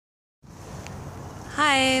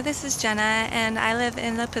Hi, this is Jenna and I live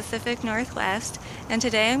in the Pacific Northwest, and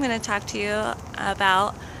today I'm going to talk to you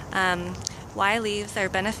about why leaves are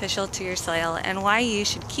beneficial to your soil and why you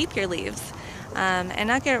should keep your leaves and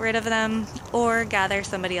not get rid of them or gather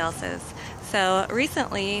somebody else's. So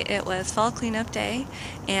recently it was fall cleanup day,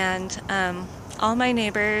 and all my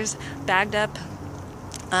neighbors bagged up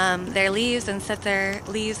their leaves and set their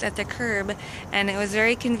leaves at the curb, and it was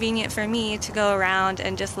very convenient for me to go around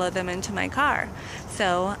and just load them into my car.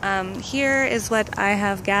 So here is what I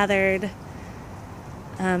have gathered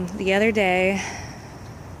the other day.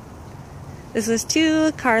 This was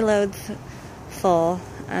 2 carloads full.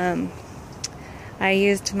 I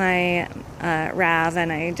used my RAV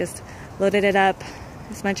and I just loaded it up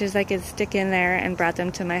as much as I could stick in there and brought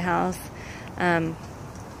them to my house and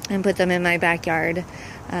put them in my backyard.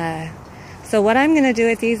 So what I'm going to do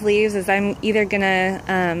with these leaves is I'm either going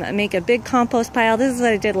to make a big compost pile. This is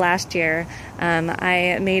what I did last year.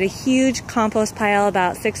 I made a huge compost pile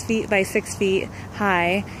about 6 feet by 6 feet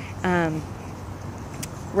high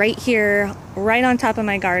right here, right on top of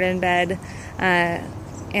my garden bed,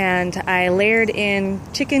 and I layered in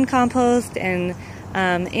chicken compost and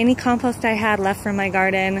any compost I had left from my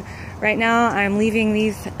garden. Right now I'm leaving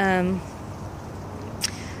these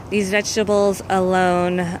vegetables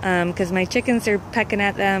alone because my chickens are pecking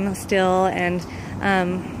at them still, and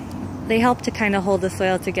they help to kind of hold the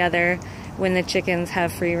soil together when the chickens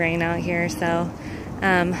have free reign out here. So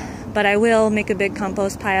but I will make a big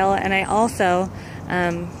compost pile, and I also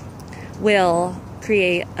will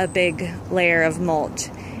create a big layer of mulch,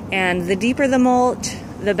 and the deeper the mulch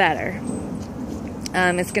the better.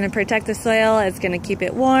 It's going to protect the soil, it's going to keep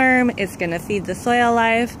it warm, it's going to feed the soil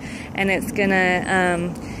life, and it's going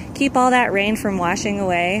to keep all that rain from washing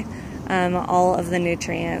away all of the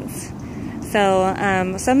nutrients.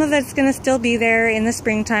 So some of it's going to still be there in the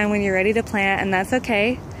springtime when you're ready to plant, and that's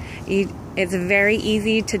okay. It's very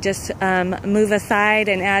easy to just move aside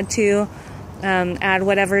and add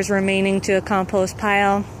whatever's remaining to a compost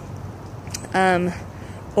pile,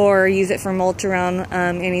 or use it for mulch around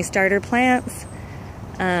any starter plants.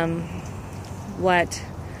 What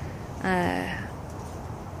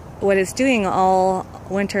it's doing all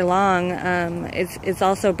winter long, it's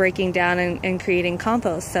also breaking down and creating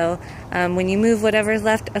compost. So when you move whatever's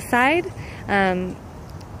left aside,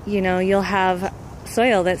 you know, you'll have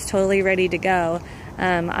soil that's totally ready to go.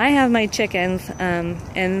 I have my chickens,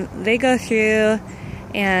 and they go through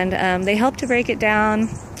and they help to break it down,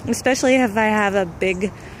 especially if I have a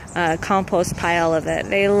big compost pile of it.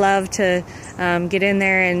 They love to get in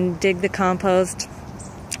there and dig the compost.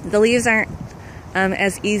 The leaves aren't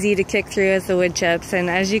as easy to kick through as the wood chips, and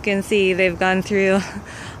as you can see, they've gone through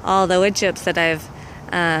all the wood chips that I've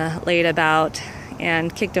laid about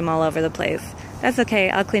and kicked them all over the place. That's okay,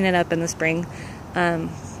 I'll clean it up in the spring.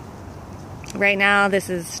 Right now this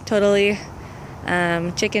is totally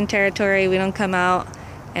chicken territory. We don't come out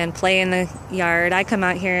and play in the yard. I come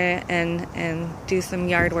out here and do some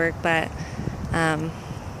yard work, but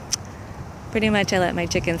pretty much I let my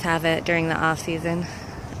chickens have it during the off season.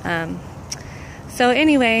 So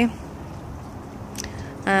anyway,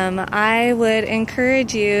 I would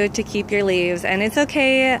encourage you to keep your leaves, and it's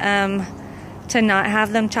okay to not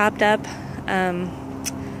have them chopped up.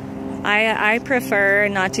 I prefer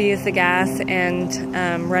not to use the gas and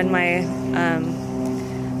run my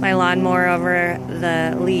my lawnmower over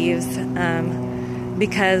the leaves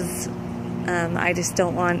because I just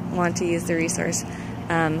don't want to use the resource.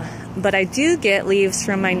 But I do get leaves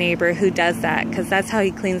from my neighbor who does that, because that's how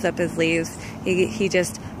he cleans up his leaves. He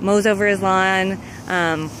just mows over his lawn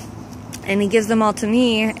and he gives them all to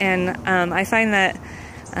me, and I find that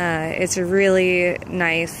it's really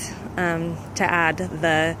nice to add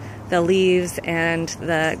the leaves and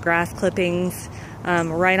the grass clippings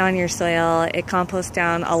right on your soil. It composts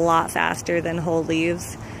down a lot faster than whole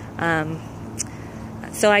leaves.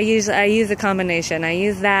 So I use a combination. I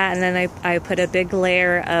use that, and then I put a big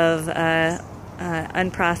layer of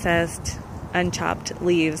unprocessed, unchopped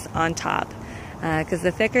leaves on top, because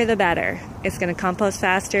the thicker the better. It's going to compost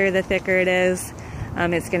faster the thicker it is.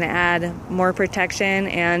 It's going to add more protection,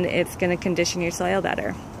 and it's going to condition your soil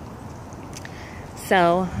better.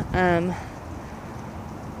 So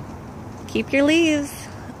keep your leaves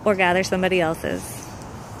or gather somebody else's.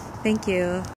 Thank you.